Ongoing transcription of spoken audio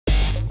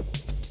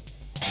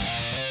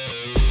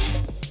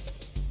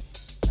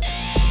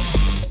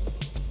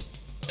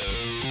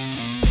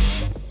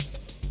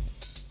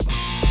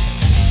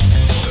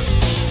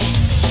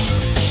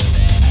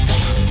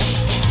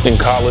In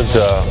college,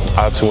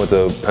 I actually went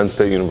to Penn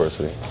State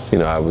University.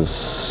 I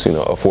was,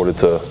 afforded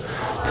to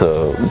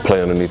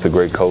play underneath a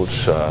great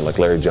coach like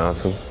Larry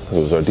Johnson,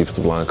 who was our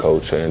defensive line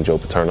coach, and Joe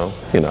Paterno.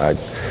 I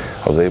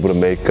was able to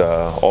make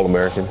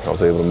All-American. I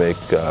was able to make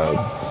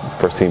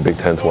first team Big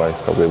Ten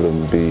twice. I was able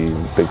to be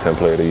Big Ten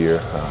Player of the Year,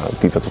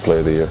 Defensive Player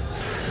of the Year.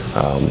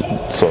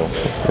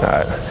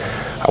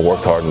 I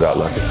worked hard and got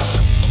lucky.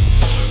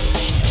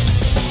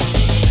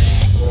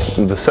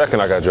 The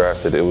second I got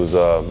drafted, it was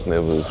a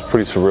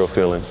pretty surreal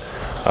feeling.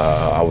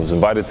 I was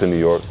invited to New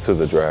York to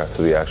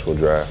the actual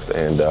draft,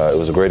 and it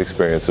was a great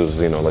experience. It was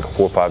like a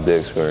 4 or 5 day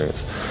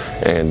experience,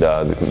 and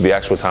the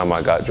actual time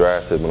I got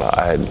drafted,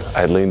 I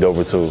had leaned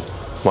over to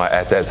my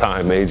at that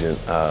time agent,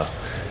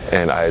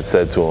 and I had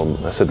said to him,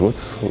 I said,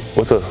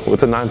 what's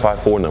a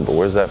 954 number?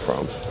 Where's that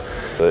from?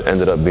 It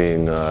ended up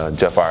being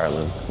Jeff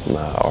Ireland,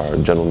 our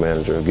general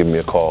manager, giving me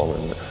a call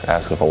and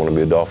asking if I want to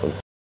be a Dolphin.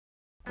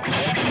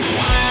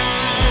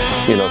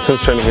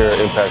 Since training here at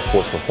Impact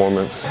Sports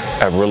Performance,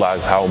 I've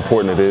realized how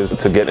important it is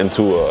to get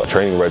into a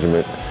training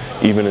regimen,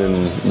 even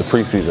in the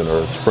preseason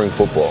or spring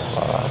football.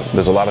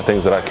 There's a lot of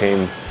things that I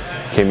came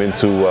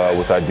into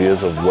with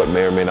ideas of what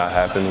may or may not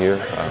happen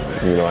here.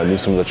 I knew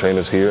some of the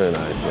trainers here, and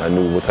I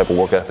knew what type of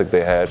work ethic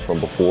they had from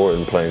before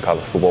and playing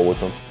college football with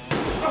them.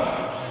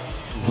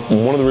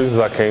 One of the reasons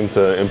I came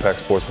to Impact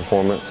Sports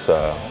Performance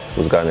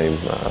was a guy named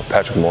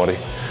Patrick Maudy.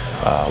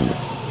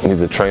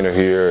 He's a trainer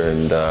here,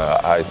 and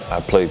I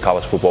played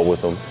college football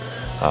with him.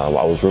 I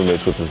was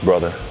roommates with his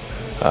brother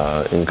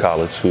in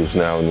college, who's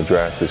now in the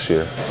draft this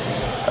year.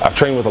 I've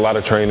trained with a lot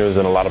of trainers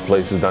in a lot of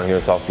places down here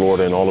in South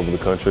Florida and all over the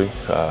country.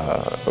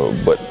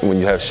 But when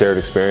you have shared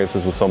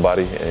experiences with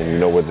somebody and you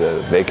know where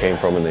they came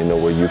from and they know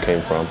where you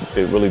came from,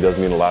 it really does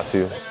mean a lot to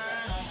you.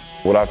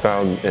 What I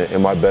found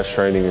in my best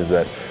training is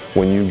that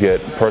when you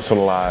get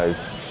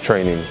personalized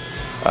training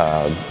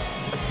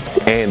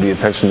and the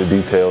attention to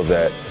detail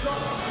that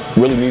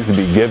really needs to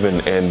be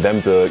given, and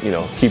them to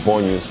keep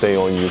on you and stay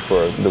on you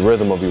for the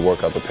rhythm of your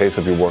workout, the pace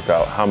of your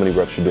workout, how many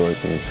reps you're doing,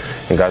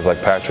 and guys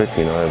like Patrick,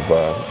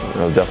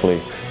 have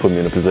definitely put me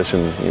in a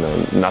position,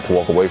 not to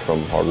walk away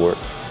from hard work.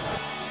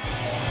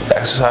 The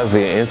exercise,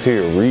 the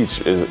anterior reach,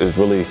 has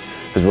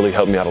really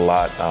helped me out a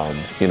lot.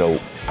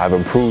 I've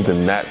improved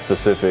in that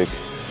specific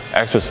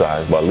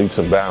exercise by leaps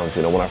and bounds.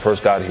 When I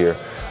first got here,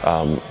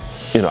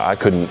 I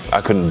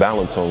couldn't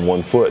balance on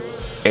one foot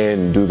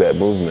and do that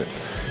movement.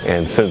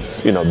 And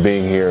since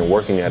being here and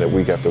working at it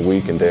week after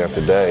week and day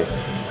after day,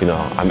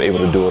 I'm able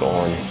to do it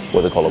on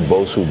what they call a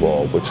Bosu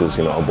ball, which is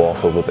a ball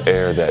filled with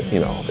air that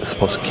is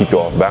supposed to keep you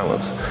off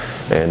balance.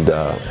 And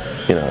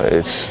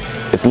it's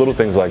little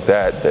things like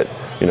that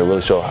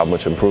really show how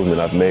much improvement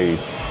I've made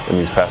in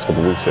these past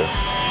couple weeks here.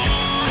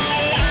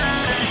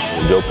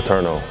 Joe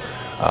Paterno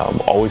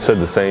always said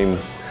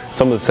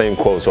some of the same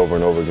quotes over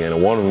and over again,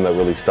 and one of them that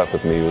really stuck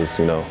with me was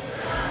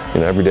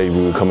every day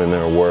we would come in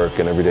there and work,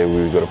 and every day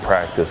we would go to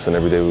practice, and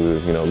every day we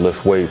would,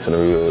 lift weights, and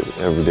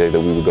every day that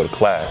we would go to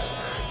class.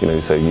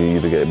 You say you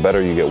either get better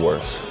or you get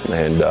worse.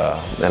 And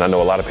I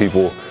know a lot of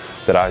people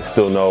that I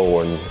still know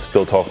and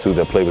still talk to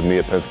that played with me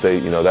at Penn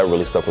State, that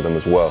really stuck with them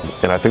as well.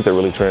 And I think that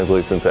really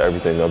translates into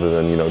everything other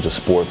than, just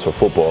sports or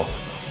football.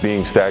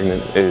 Being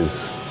stagnant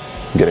is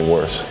getting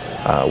worse,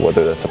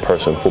 whether that's a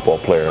person, football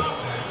player,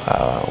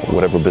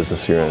 whatever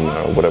business you're in,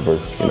 or whatever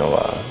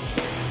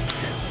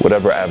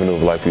avenue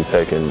of life you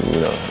take, and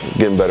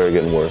getting better or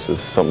getting worse is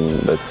something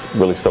that's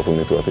really stuck with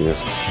me throughout the years.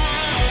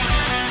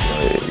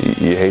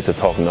 You hate to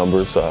talk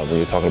numbers when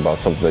you're talking about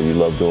something that you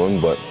love doing,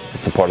 but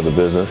it's a part of the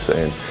business,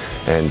 and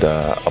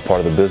a part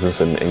of the business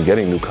and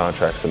getting new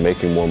contracts and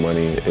making more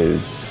money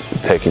is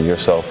taking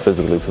yourself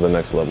physically to the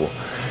next level,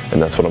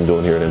 and that's what I'm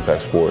doing here at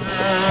Impact Sports.